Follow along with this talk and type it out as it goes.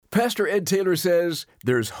Pastor Ed Taylor says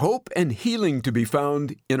there's hope and healing to be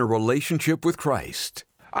found in a relationship with Christ.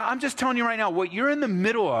 I'm just telling you right now, what you're in the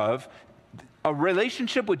middle of, a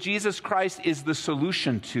relationship with Jesus Christ is the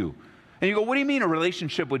solution to. And you go, what do you mean a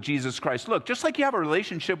relationship with Jesus Christ? Look, just like you have a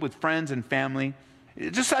relationship with friends and family,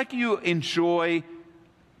 just like you enjoy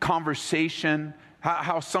conversation,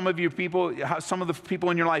 how some of the people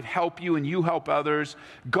in your life help you and you help others,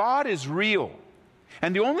 God is real.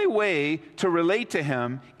 And the only way to relate to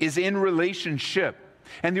Him is in relationship.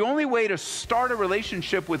 And the only way to start a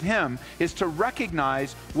relationship with Him is to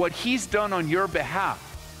recognize what He's done on your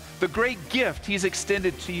behalf, the great gift He's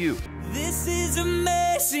extended to you. This is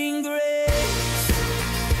amazing grace.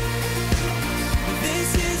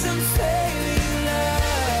 This is unfailing love.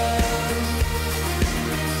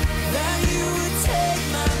 That you would take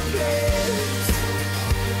my place.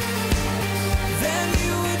 That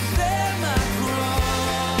you would bear my cross.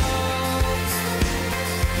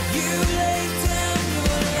 You laid down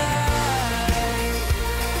your life.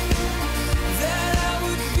 That I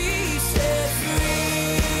would be set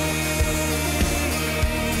free.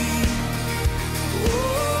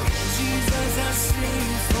 Oh, Jesus, I sing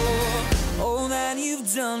for all that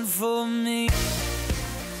you've done for me.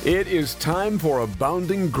 It is time for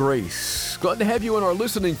Abounding Grace. Glad to have you in our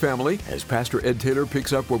listening family as Pastor Ed Taylor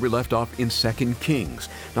picks up where we left off in 2 Kings.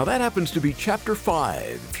 Now that happens to be chapter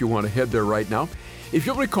 5, if you want to head there right now. If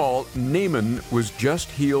you'll recall, Naaman was just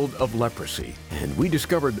healed of leprosy. And we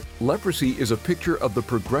discovered leprosy is a picture of the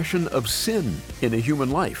progression of sin in a human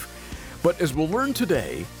life. But as we'll learn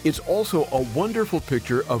today, it's also a wonderful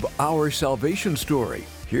picture of our salvation story.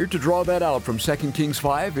 Here to draw that out from 2 Kings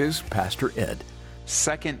 5 is Pastor Ed.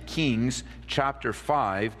 2 Kings chapter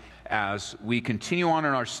 5, as we continue on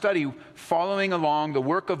in our study, following along the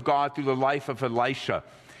work of God through the life of Elisha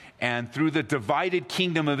and through the divided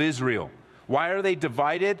kingdom of Israel. Why are they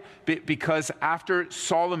divided? Because after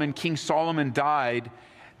King Solomon died,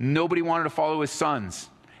 nobody wanted to follow his sons.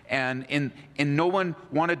 And no one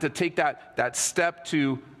wanted to take that step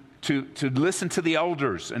to listen to the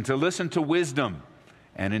elders and to listen to wisdom.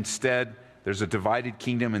 And instead, there's a divided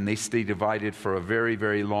kingdom, and they stay divided for a very,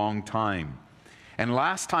 very long time. And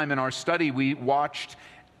last time in our study, we watched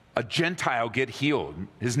a Gentile get healed.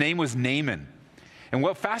 His name was Naaman. And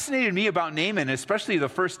what fascinated me about Naaman, especially the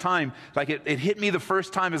first time, like it hit me the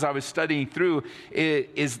first time as I was studying through,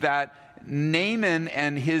 is that Naaman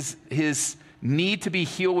and his need to be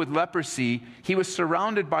healed with leprosy, he was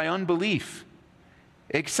surrounded by unbelief,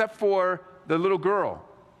 except for the little girl.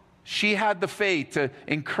 She had the faith to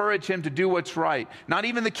encourage him to do what's right. Not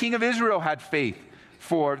even the king of Israel had faith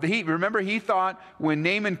remember, he thought when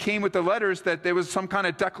Naaman came with the letters that there was some kind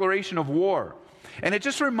of declaration of war. And it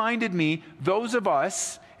just reminded me, those of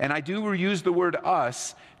us, and I do use the word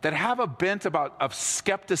us, that have a bent of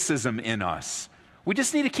skepticism in us. We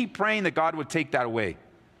just need to keep praying that God would take that away.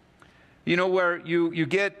 You know, where you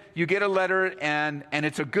get a letter and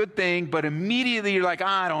it's a good thing, but immediately you're like,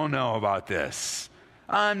 I don't know about this.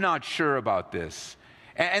 I'm not sure about this.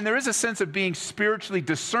 And there is a sense of being spiritually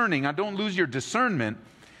discerning. I don't lose your discernment,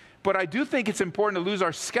 but I do think it's important to lose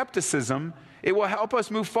our skepticism. It will help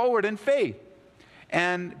us move forward in faith.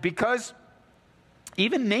 And because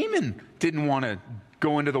even Naaman didn't want to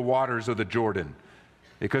go into the waters of the Jordan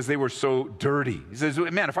because they were so dirty. He says,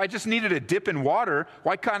 man, if I just needed a dip in water,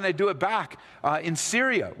 why can't I do it back in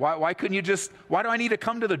Syria? Why do I need to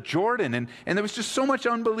come to the Jordan? And there was just so much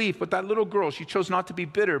unbelief. But that little girl, she chose not to be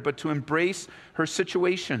bitter, but to embrace her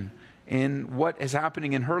situation in what is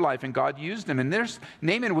happening in her life. And God used him. And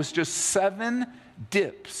Naaman was just 7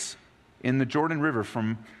 dips in the Jordan River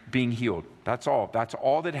from being healed. That's all. That's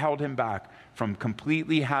all that held him back from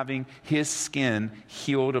completely having his skin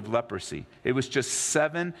healed of leprosy. It was just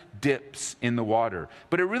 7 dips in the water.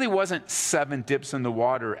 But it really wasn't 7 dips in the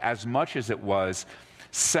water as much as it was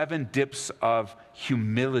 7 dips of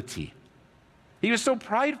humility. He was so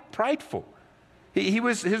prideful.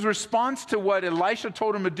 His response to what Elisha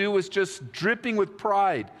told him to do was just dripping with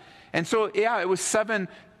pride. And so, it was 7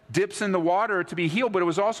 dips in the water to be healed, but it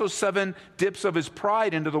was also 7 dips of his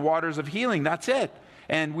pride into the waters of healing. That's it.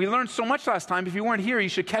 And we learned so much last time. If you weren't here, you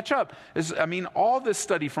should catch up. All this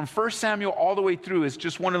study from 1 Samuel all the way through is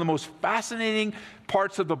just one of the most fascinating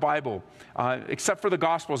parts of the Bible, except for the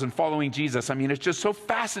Gospels and following Jesus. It's just so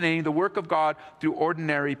fascinating, the work of God through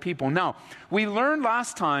ordinary people. Now, we learned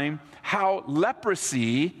last time how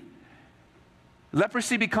leprosy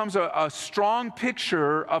Leprosy becomes a strong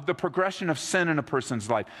picture of the progression of sin in a person's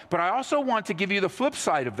life. But I also want to give you the flip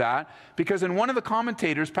side of that, because in one of the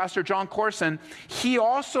commentators, Pastor John Corson, he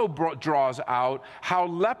also draws out how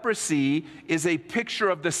leprosy is a picture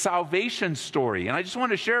of the salvation story. And I just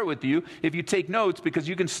want to share it with you if you take notes, because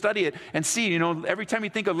you can study it and see, every time you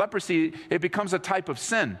think of leprosy, it becomes a type of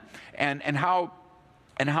sin, and how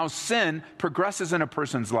sin progresses in a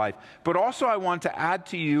person's life. But also I want to add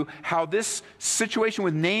to you how this situation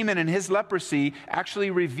with Naaman and his leprosy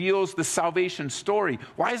actually reveals the salvation story.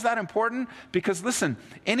 Why is that important? Because listen,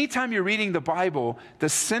 anytime you're reading the Bible, the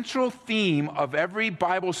central theme of every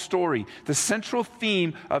Bible story, the central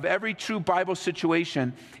theme of every true Bible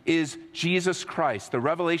situation is Jesus Christ, the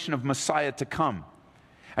revelation of Messiah to come.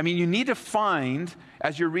 I mean, you need to find,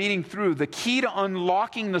 as you're reading through, the key to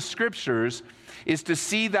unlocking the Scriptures is to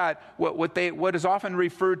see that what is often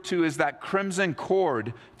referred to as that crimson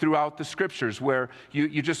cord throughout the Scriptures, where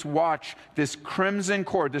you just watch this crimson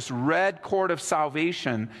cord, this red cord of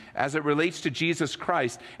salvation as it relates to Jesus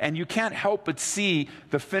Christ, and you can't help but see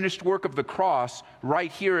the finished work of the cross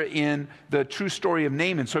right here in the true story of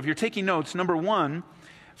Naaman. So if you're taking notes, number one,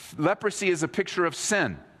 leprosy is a picture of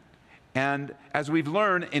sin. And as we've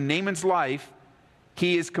learned in Naaman's life,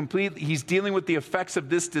 he's dealing with the effects of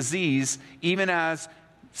this disease, even as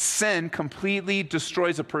sin completely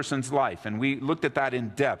destroys a person's life. And we looked at that in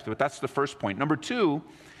depth, but that's the first point. Number two,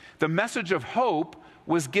 the message of hope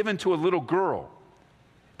was given to a little girl.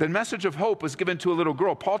 The message of hope was given to a little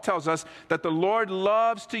girl. Paul tells us that the Lord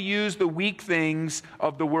loves to use the weak things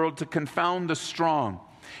of the world to confound the strong.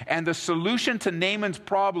 And the solution to Naaman's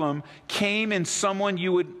problem came in someone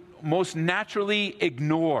you would most naturally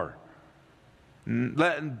ignore.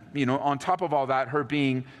 On top of all that, her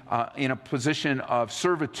being in a position of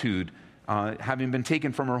servitude, having been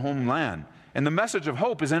taken from her homeland. And the message of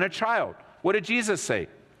hope is in a child. What did Jesus say?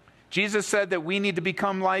 Jesus said that we need to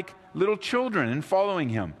become like little children in following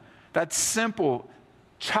him. That simple,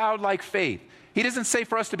 childlike faith. He doesn't say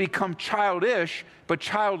for us to become childish, but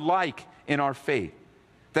childlike in our faith.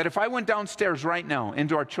 That if I went downstairs right now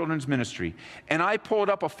into our children's ministry and I pulled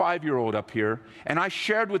up a 5-year-old up here and I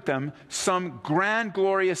shared with them some grand,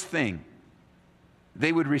 glorious thing,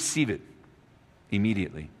 they would receive it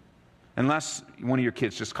immediately. Unless one of your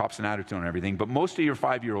kids just cops an attitude on everything, but most of your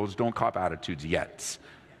 5-year-olds don't cop attitudes yet.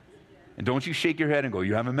 And don't you shake your head and go,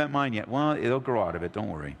 you haven't met mine yet. Well, it'll grow out of it, don't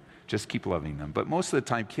worry. Just keep loving them. But most of the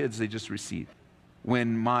time, kids, they just receive.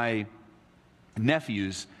 When my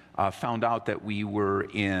nephews found out that we were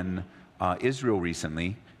in Israel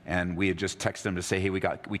recently, and we had just texted them to say, hey,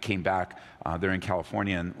 we came back. They're in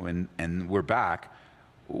California, and we're back.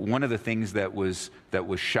 One of the things that was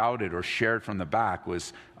shouted or shared from the back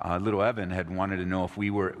was little Evan had wanted to know if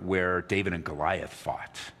we were where David and Goliath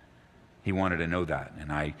fought. He wanted to know that.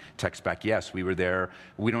 And I text back, yes, we were there.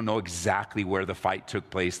 We don't know exactly where the fight took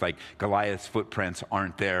place. Like Goliath's footprints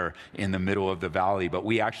aren't there in the middle of the valley, but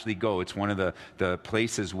we actually go. It's one of the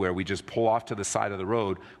places where we just pull off to the side of the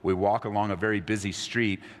road. We walk along a very busy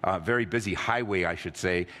street, very busy highway, I should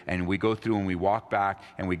say, and we go through and we walk back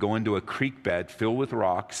and we go into a creek bed filled with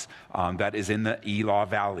rocks that is in the Elah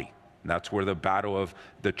Valley. That's where the battle of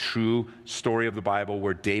the true story of the Bible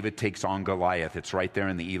where David takes on Goliath. It's right there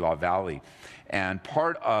in the Elah Valley. And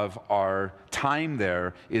part of our time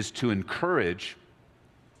there is to encourage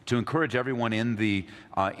everyone in the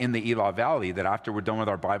Elah Valley that after we're done with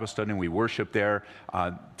our Bible study and we worship there,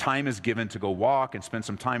 time is given to go walk and spend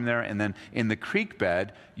some time there. And then in the creek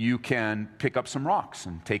bed, you can pick up some rocks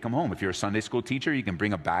and take them home. If you're a Sunday school teacher, you can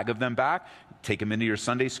bring a bag of them back, take them into your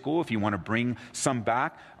Sunday school. If you want to bring some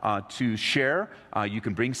back to share, you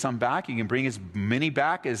can bring some back. You can bring as many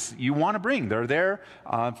back as you want to bring. They're there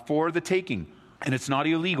for the taking. And it's not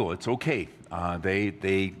illegal. It's okay.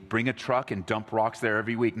 They bring a truck and dump rocks there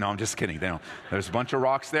every week. No, I'm just kidding. They don't. There's a bunch of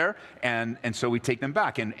rocks there, and so we take them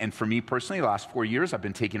back. And for me personally, the last 4 years, I've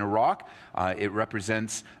been taking a rock. It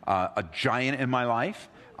represents a giant in my life.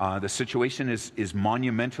 The situation is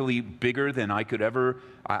monumentally bigger than I could ever.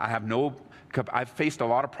 I've faced a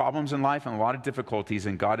lot of problems in life and a lot of difficulties,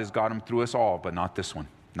 and God has got them through us all, but not this one.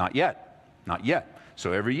 Not yet. Not yet.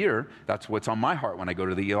 So every year, that's what's on my heart when I go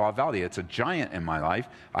to the Elah Valley. It's a giant in my life.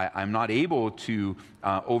 I'm not able to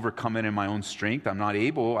overcome it in my own strength. I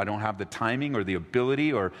don't have the timing or the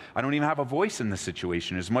ability, or I don't even have a voice in this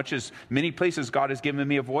situation. As much as many places God has given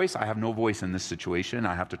me a voice, I have no voice in this situation.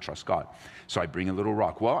 I have to trust God. So I bring a little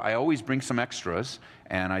rock. Well, I always bring some extras,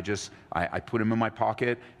 and I put them in my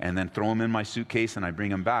pocket and then throw them in my suitcase, and I bring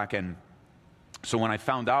them back. And So when I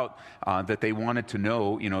found out that they wanted to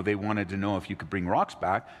know if you could bring rocks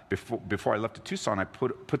back, before I left to Tucson, I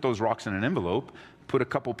put those rocks in an envelope, put a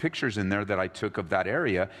couple pictures in there that I took of that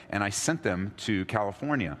area, and I sent them to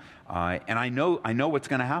California. And I know what's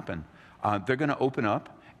going to happen. They're going to open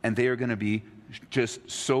up, and they are going to be just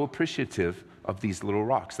so appreciative of these little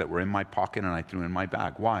rocks that were in my pocket and I threw in my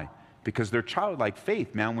bag. Why? Because their childlike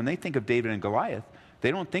faith, man, when they think of David and Goliath,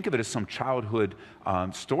 they don't think of it as some childhood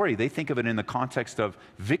story. They think of it in the context of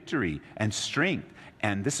victory and strength.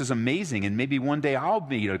 And this is amazing. And maybe one day I'll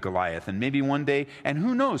meet a Goliath. And maybe one day, and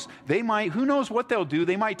who knows? Who knows what they'll do?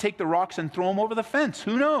 They might take the rocks and throw them over the fence.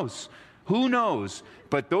 Who knows? Who knows?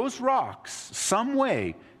 But those rocks, some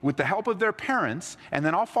way, with the help of their parents, and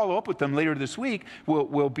then I'll follow up with them later this week,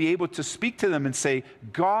 we'll be able to speak to them and say,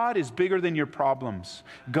 God is bigger than your problems.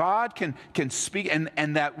 God can speak,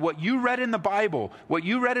 and that what you read in the Bible,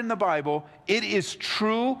 it is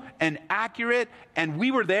true and accurate, and we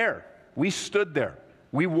were there. We stood there.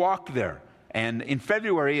 We walked there. And in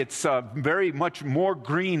February, it's very much more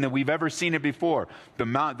green than we've ever seen it before.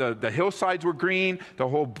 The hillsides were green. The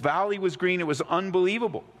whole valley was green. It was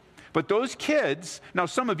unbelievable. But those kids, now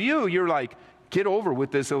some of you're like, get over with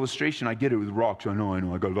this illustration. I get it with rocks. I know.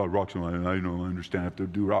 I got a lot of rocks. I understand I have to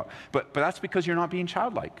do rock. But that's because you're not being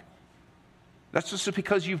childlike. That's just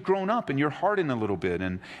because you've grown up and you're hardened a little bit,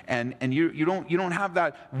 and you don't have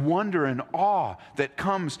that wonder and awe that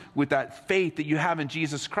comes with that faith that you have in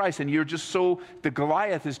Jesus Christ, and you're just the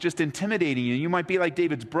Goliath is just intimidating you. You might be like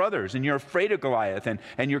David's brothers, and you're afraid of Goliath,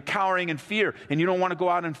 and you're cowering in fear, and you don't want to go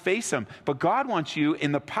out and face him. But God wants you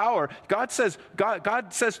in the power. God says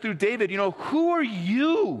through David, who are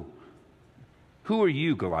you? Who are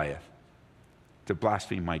you, Goliath, to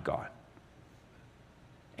blaspheme my God?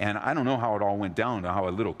 And I don't know how it all went down to how a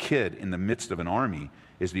little kid in the midst of an army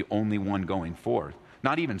is the only one going forth.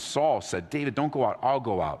 Not even Saul said, David, don't go out, I'll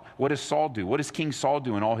go out. What does Saul do? What does King Saul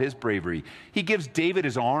do in all his bravery? He gives David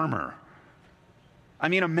his armor. I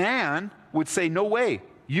mean, a man would say, no way,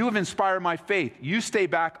 you have inspired my faith. You stay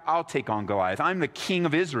back, I'll take on Goliath. I'm the king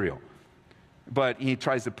of Israel. But he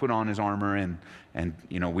tries to put on his armor, and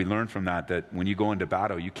we learn from that when you go into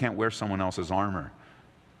battle, you can't wear someone else's armor.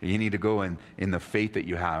 You need to go in the faith that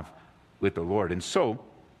you have with the Lord. And so,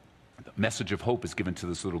 the message of hope is given to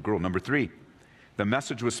this little girl. Number 3, the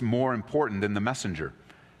message was more important than the messenger.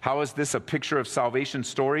 How is this a picture of salvation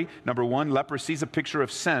story? Number 1, leprosy is a picture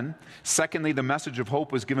of sin. Secondly, the message of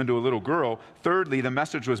hope was given to a little girl. Thirdly, the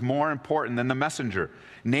message was more important than the messenger.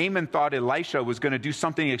 Naaman thought Elisha was going to do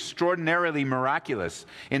something extraordinarily miraculous.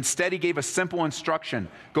 Instead, he gave a simple instruction.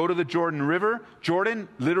 Go to the Jordan River. Jordan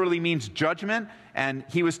literally means judgment. And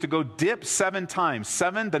he was to go dip 7 times.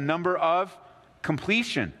 7, the number of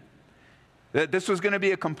completion. That this was going to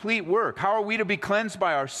be a complete work. How are we to be cleansed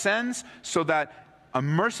by our sins? So that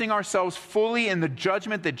immersing ourselves fully in the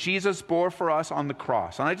judgment that Jesus bore for us on the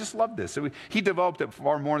cross. And I just love this. He developed it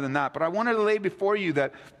far more than that. But I wanted to lay before you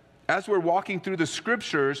that as we're walking through the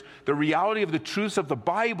scriptures, the reality of the truths of the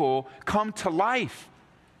Bible come to life.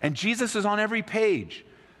 And Jesus is on every page.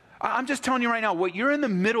 I'm just telling you right now, what you're in the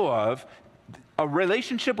middle of, a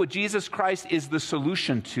relationship with Jesus Christ is the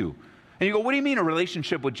solution to. And you go, what do you mean a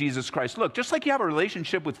relationship with Jesus Christ? Look, just like you have a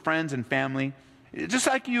relationship with friends and family, just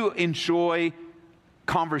like you enjoy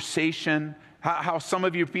conversation, how some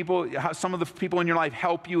of the people in your life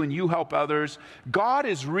help you and you help others, God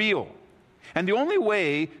is real. And the only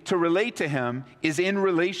way to relate to him is in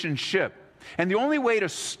relationship. And the only way to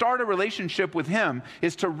start a relationship with him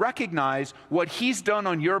is to recognize what he's done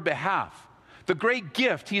on your behalf, the great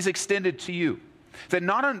gift he's extended to you. That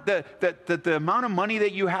the amount of money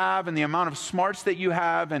that you have and the amount of smarts that you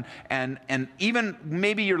have and even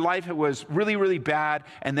maybe your life was really, really bad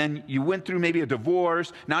and then you went through maybe a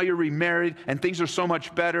divorce, now you're remarried and things are so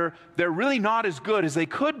much better. They're really not as good as they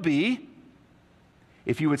could be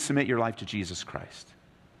if you would submit your life to Jesus Christ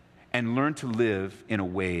and learn to live in a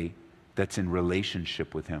way that's in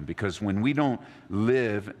relationship with him. Because when we don't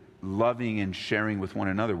live loving and sharing with one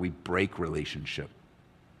another, we break relationship.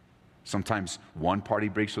 Sometimes one party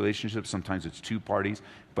breaks relationships, sometimes it's 2 parties,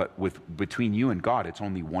 but between you and God, it's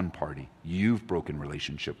only one party. You've broken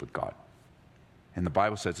relationship with God. And the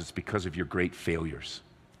Bible says it's because of your great failures.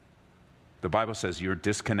 The Bible says you're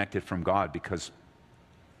disconnected from God because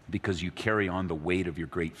you carry on the weight of your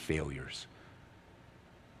great failures.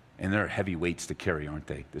 And there are heavy weights to carry, aren't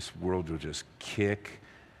they? This world will just kick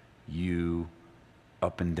you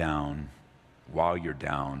up and down while you're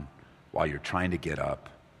trying to get up.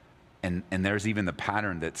 And there's even the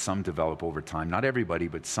pattern that some develop over time, not everybody,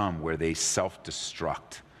 but some, where they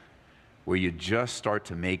self-destruct, where you just start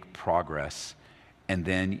to make progress and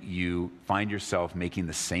then you find yourself making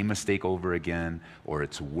the same mistake over again, or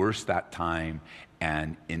it's worse that time,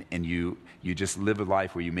 and you just live a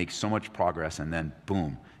life where you make so much progress, and then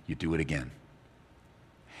boom, you do it again.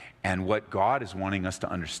 And what God is wanting us to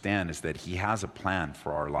understand is that he has a plan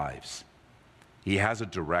for our lives. He has a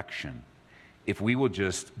direction. If we will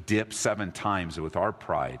just dip 7 times with our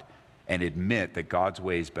pride and admit that God's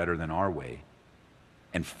way is better than our way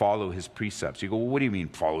and follow his precepts. You go, well, what do you mean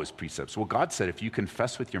follow his precepts? Well, God said if you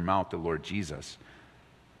confess with your mouth the Lord Jesus,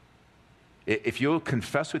 if you'll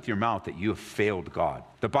confess with your mouth that you have failed God,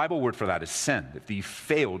 the Bible word for that is sin, if you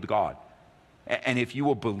failed God, and if you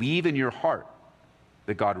will believe in your heart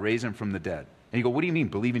that God raised him from the dead. And you go, what do you mean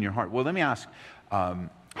believe in your heart? Well, let me ask,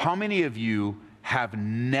 how many of you have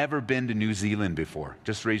never been to New Zealand before?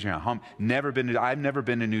 Just raise your hand. I've never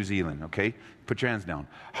been to New Zealand, okay? Put your hands down.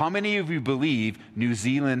 How many of you believe New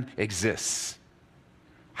Zealand exists?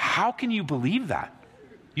 How can you believe that?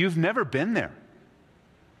 You've never been there.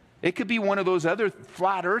 It could be one of those other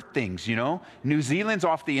flat earth things, you know? New Zealand's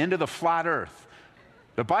off the end of the flat earth.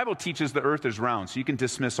 The Bible teaches the earth is round, so you can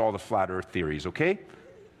dismiss all the flat earth theories, okay?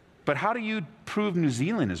 But how do you prove New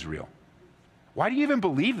Zealand is real? Why do you even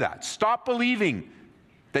believe that? Stop believing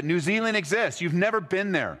that New Zealand exists. You've never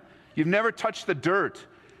been there. You've never touched the dirt.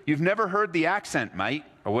 You've never heard the accent, mate,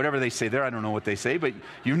 or whatever they say there. I don't know what they say, but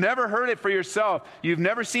you've never heard it for yourself. You've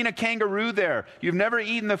never seen a kangaroo there. You've never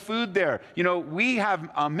eaten the food there. You know, we have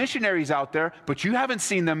missionaries out there, but you haven't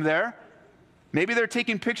seen them there. Maybe they're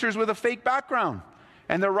taking pictures with a fake background,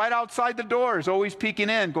 and they're right outside the doors, always peeking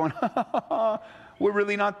in, going, we're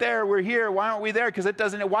really not there. We're here. Why aren't we there? Because it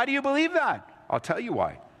doesn't. Why do you believe that? I'll tell you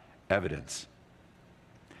why. Evidence.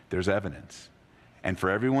 There's evidence. And for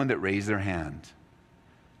everyone that raised their hand,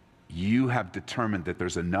 you have determined that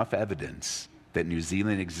there's enough evidence that New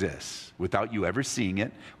Zealand exists without you ever seeing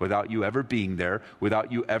it, without you ever being there, without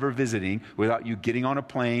you ever visiting, without you getting on a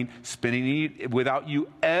plane, without you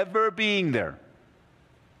ever being there.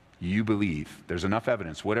 You believe there's enough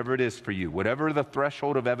evidence, whatever it is for you, whatever the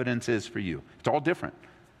threshold of evidence is for you. It's all different.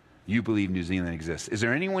 You believe New Zealand exists. Is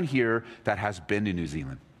there anyone here that has been to New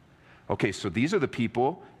Zealand? Okay, so these are the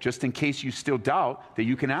people, just in case you still doubt, that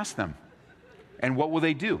you can ask them. And what will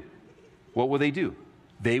they do? What will they do?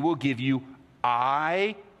 They will give you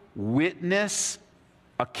eyewitness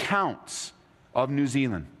accounts of New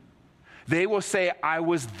Zealand. They will say, I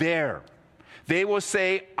was there. They will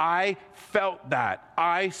say, I felt that.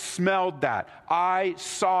 I smelled that. I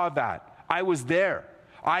saw that. I was there.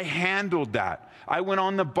 I handled that. I went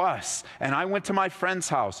on the bus, and I went to my friend's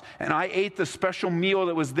house, and I ate the special meal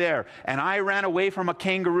that was there, and I ran away from a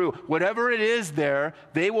kangaroo. Whatever it is there,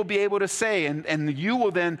 they will be able to say, and you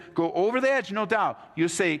will then go over the edge, no doubt. You'll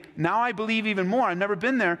say, now I believe even more. I've never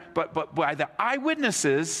been there, but by the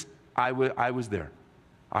eyewitnesses, I was there.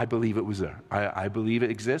 I believe it was there. I believe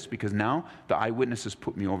it exists because now the eyewitnesses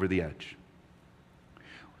put me over the edge.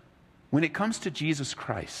 When it comes to Jesus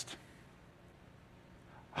Christ,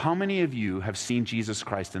 how many of you have seen Jesus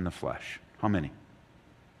Christ in the flesh? How many?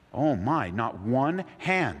 Oh my, not one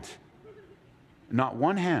hand. Not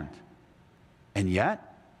one hand. And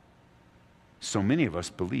yet, so many of us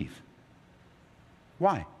believe.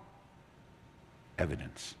 Why?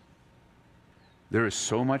 Evidence. There is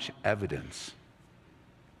so much evidence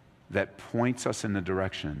that points us in the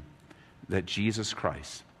direction that Jesus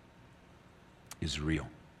Christ is real.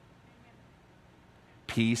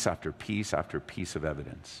 Piece after piece after piece of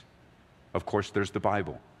evidence. Of course, there's the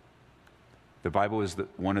Bible. The Bible is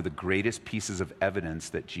one of the greatest pieces of evidence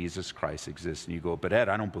that Jesus Christ exists. And you go, but Ed,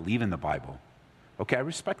 I don't believe in the Bible. Okay, I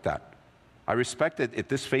respect that. I respect that at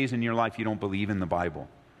this phase in your life, you don't believe in the Bible.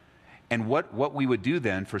 And what we would do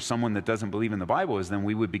then for someone that doesn't believe in the Bible is then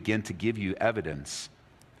we would begin to give you evidence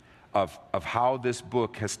of how this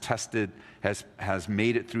book has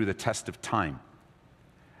made it through the test of time.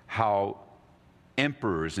 How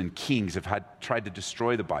emperors and kings have tried to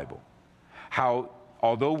destroy the Bible. How,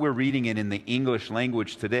 although we're reading it in the English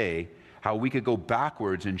language today, how we could go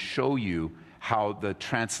backwards and show you how the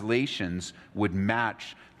translations would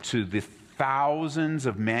match to the thousands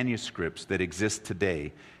of manuscripts that exist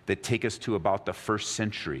today that take us to about the 1st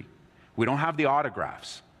century. We don't have the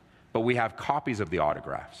autographs, but we have copies of the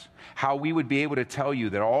autographs. How we would be able to tell you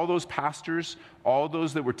that all those pastors, all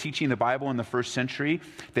those that were teaching the Bible in the 1st century,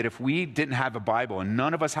 that if we didn't have a Bible, and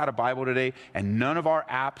none of us had a Bible today, and none of our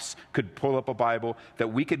apps could pull up a Bible,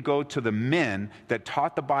 that we could go to the men that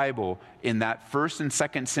taught the Bible in that 1st and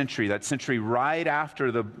 2nd century, that century right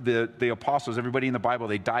after the apostles, everybody in the Bible,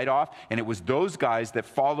 they died off, and it was those guys that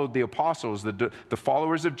followed the apostles, the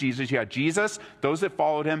followers of Jesus. You had Jesus, those that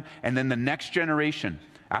followed him, and then the next generation.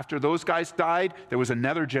 After those guys died, there was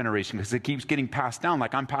another generation because it keeps getting passed down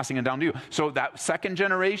like I'm passing it down to you. So that second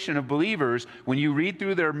generation of believers, when you read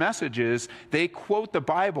through their messages, they quote the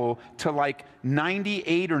Bible to like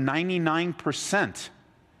 98 or 99%.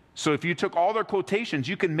 So if you took all their quotations,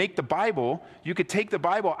 you could take the Bible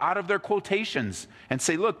out of their quotations and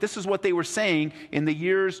say, look, this is what they were saying in the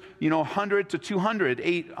years, 100 to 200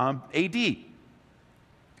 AD.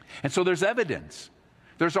 And so there's evidence.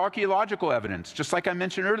 There's archaeological evidence. Just like I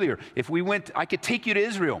mentioned earlier, if we went, I could take you to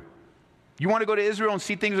Israel. You want to go to Israel and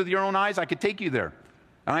see things with your own eyes? I could take you there.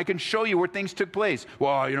 And I can show you where things took place.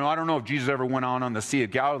 Well, I don't know if Jesus ever went on the Sea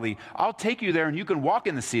of Galilee. I'll take you there and you can walk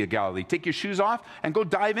in the Sea of Galilee. Take your shoes off and go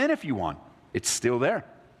dive in if you want. It's still there.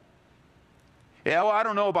 Yeah, well, I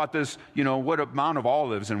don't know about this, what amount of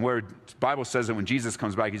olives and where the Bible says that when Jesus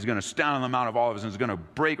comes back, he's going to stand on the Mount of Olives and he's going to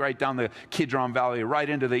break right down the Kidron Valley, right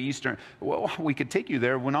into the eastern. Well, we could take you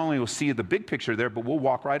there. We not only will see the big picture there, but we'll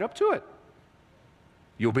walk right up to it.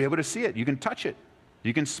 You'll be able to see it. You can touch it.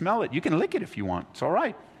 You can smell it. You can lick it if you want. It's all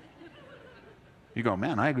right. You go,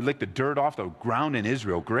 man, I lick the dirt off the ground in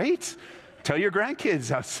Israel. Great. Tell your grandkids.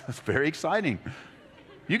 That's very exciting.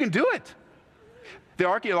 You can do it. The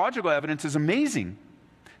archaeological evidence is amazing.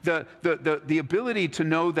 The ability to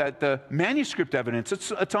know that the manuscript evidence,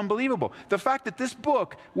 it's unbelievable. The fact that this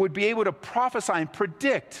book would be able to prophesy and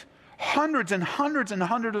predict hundreds and hundreds and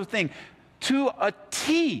hundreds of things to a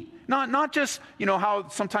T. Not just, how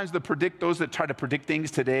sometimes those that try to predict things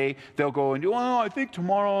today, they'll go and do, I think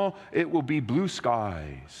tomorrow it will be blue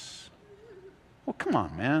skies. Well, come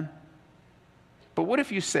on, man. But what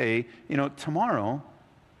if you say, tomorrow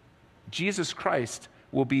Jesus Christ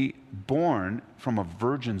will be born from a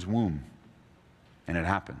virgin's womb, and it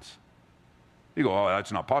happens. You go,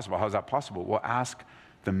 that's not possible. How is that possible? Well, ask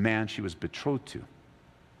the man she was betrothed to.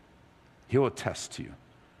 He'll attest to you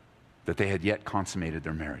that they had yet consummated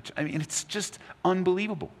their marriage. I mean, it's just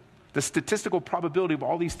unbelievable. The statistical probability of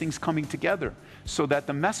all these things coming together so that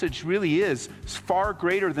the message really is far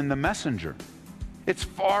greater than the messenger. It's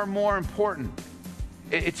far more important.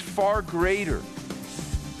 It's far greater.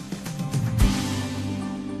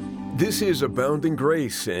 This is Abounding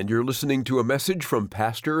Grace, and you're listening to a message from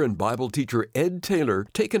pastor and Bible teacher Ed Taylor,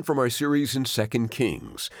 taken from our series in 2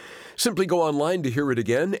 Kings. Simply go online to hear it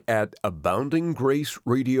again at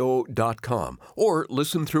aboundinggraceradio.com or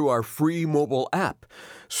listen through our free mobile app.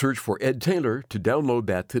 Search for Ed Taylor to download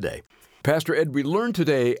that today. Pastor Ed, we learned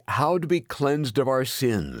today how to be cleansed of our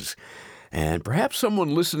sins. And perhaps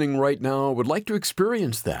someone listening right now would like to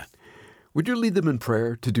experience that. Would you lead them in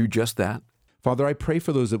prayer to do just that? Father, I pray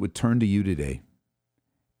for those that would turn to you today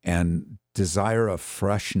and desire a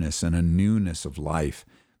freshness and a newness of life.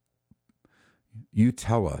 You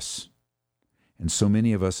tell us, and so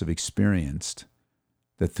many of us have experienced,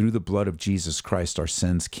 that through the blood of Jesus Christ, our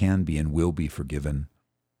sins can be and will be forgiven,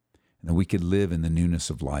 and that we could live in the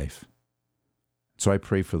newness of life. So I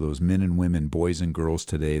pray for those men and women, boys and girls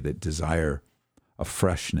today that desire a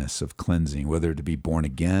freshness of cleansing, whether to be born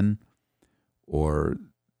again or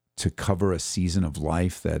to cover a season of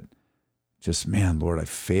life that just, man, Lord, I've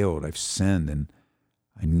failed, I've sinned, and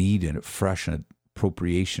I need a fresh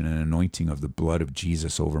appropriation and anointing of the blood of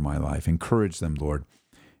Jesus over my life. Encourage them, Lord,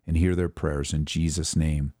 and hear their prayers in Jesus'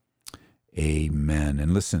 name. Amen.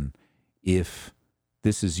 And listen, if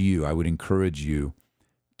this is you, I would encourage you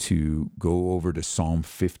to go over to Psalm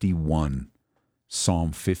 51,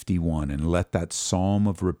 and let that psalm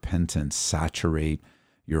of repentance saturate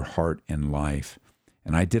your heart and life.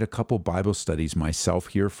 And I did a couple Bible studies myself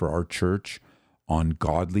here for our church on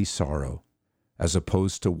godly sorrow as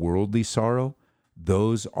opposed to worldly sorrow.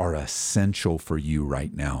 Those are essential for you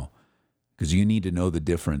right now because you need to know the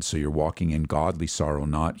difference so you're walking in godly sorrow,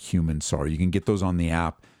 not human sorrow. You can get those on the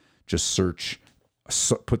app. Just search,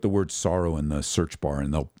 put the word sorrow in the search bar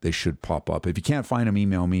and they should pop up. If you can't find them,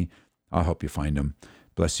 email me. I'll help you find them.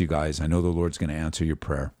 Bless you guys. I know the Lord's going to answer your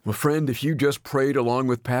prayer. Well, friend, if you just prayed along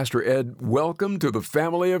with Pastor Ed, welcome to the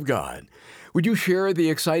family of God. Would you share the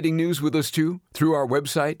exciting news with us too through our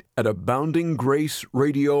website at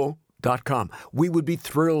aboundinggraceradio.com? We would be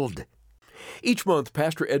thrilled. Each month,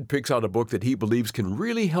 Pastor Ed picks out a book that he believes can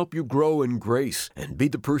really help you grow in grace and be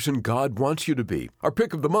the person God wants you to be. Our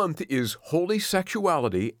pick of the month is Holy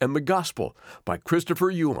Sexuality and the Gospel by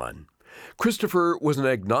Christopher Yuan. Christopher was an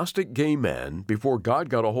agnostic gay man before God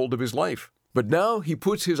got a hold of his life. But now he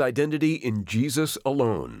puts his identity in Jesus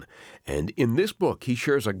alone. And in this book, he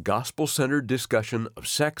shares a gospel-centered discussion of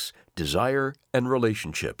sex, desire, and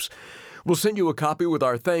relationships. We'll send you a copy with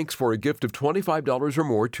our thanks for a gift of $25 or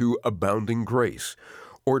more to Abounding Grace.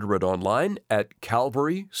 Order it online at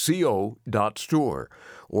calvaryco.store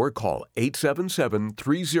or call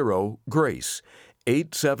 877-30-GRACE,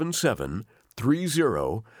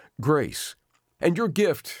 877-30-GRACE. And your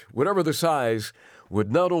gift, whatever the size,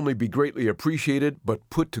 would not only be greatly appreciated, but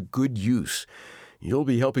put to good use. You'll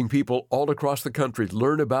be helping people all across the country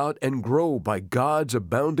learn about and grow by God's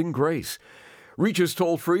abounding grace. Reach us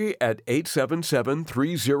toll-free at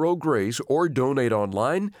 877-30-GRACE or donate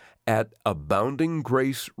online at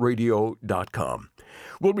aboundinggraceradio.com.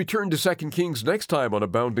 We'll return to 2 Kings next time on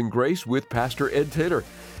Abounding Grace with Pastor Ed Taylor.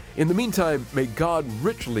 In the meantime, may God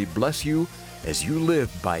richly bless you as you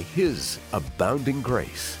live by His abounding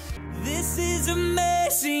grace. This is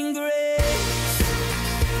amazing grace.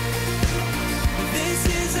 This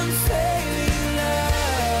is unfailing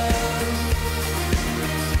love.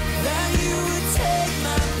 That you would take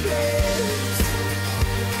my place.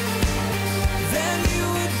 That you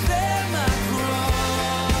would bear my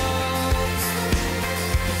cross.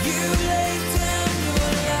 You laid down your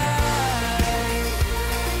life.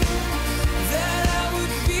 That I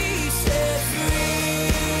would be set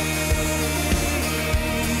free.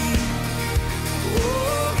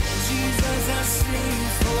 Oh, Jesus, I sing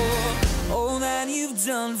for all that you've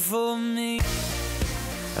done for me.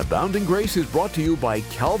 Abounding Grace is brought to you by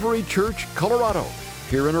Calvary Church, Colorado,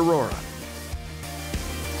 here in Aurora.